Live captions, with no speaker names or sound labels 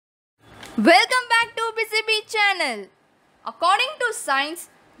Welcome back to Busybee channel. According to science,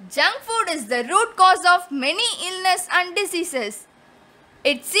 junk food is the root cause of many illness and diseases.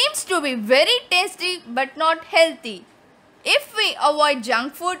 It seems to be very tasty but not healthy. If we avoid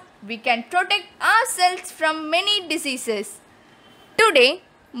junk food, we can protect ourselves from many diseases. Today,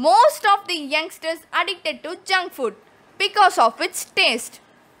 most of the youngsters addicted to junk food because of its taste.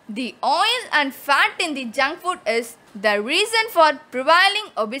 The oil and fat in the junk food is the reason for prevailing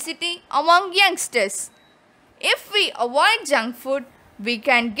obesity among youngsters. If we avoid junk food, we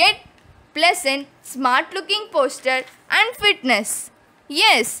can get pleasant, smart-looking posture and fitness.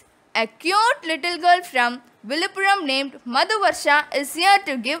 Yes, a cute little girl from Viluppuram named Madhuvarsha is here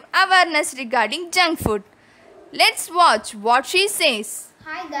to give awareness regarding junk food. Let's watch what she says.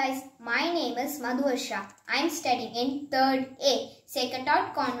 Hi guys, my name is Madhuvarsha. I am studying in 3rd A, Sacred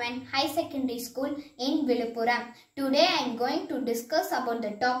Heart Convent High Secondary School in Viluppuram. Today I am going to discuss about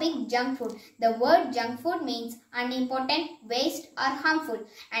the topic junk food. The word junk food means unimportant, waste or harmful.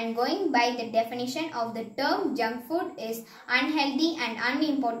 And going by the definition of the term junk food is unhealthy and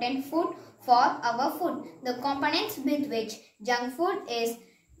unimportant food for our food. The components with which junk food is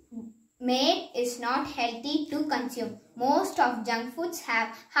made is not healthy to consume. Most of junk foods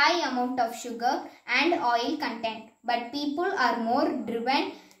have high amount of sugar and oil content, but people are more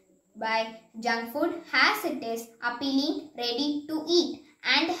driven by junk food as it is appealing, ready to eat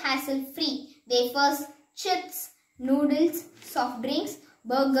and hassle-free. Wafers, chips, noodles, soft drinks,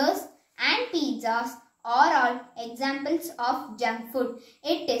 burgers and pizzas are all examples of junk food.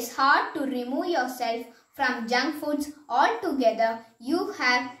 It is hard to remove yourself from junk foods altogether. You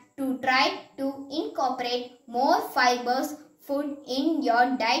have to try to incorporate more fibrous food in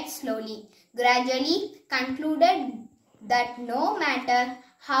your diet slowly. Gradually concluded that no matter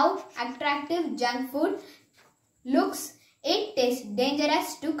how attractive junk food looks, it is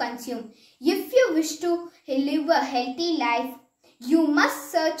dangerous to consume. If you wish to live a healthy life, you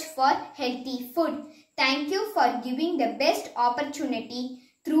must search for healthy food. Thank you for giving the best opportunity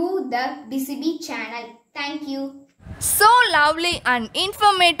through the Busybee channel. Thank you. So lovely and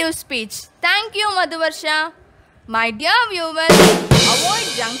informative speech. Thank you, Madhuvarsha. My dear viewers, avoid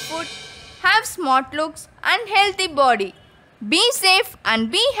junk food, have smart looks and healthy body. Be safe and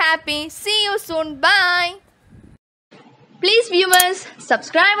be happy. See you soon. Bye. Please viewers,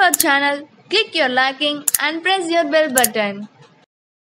 subscribe our channel, click your liking and press your bell button.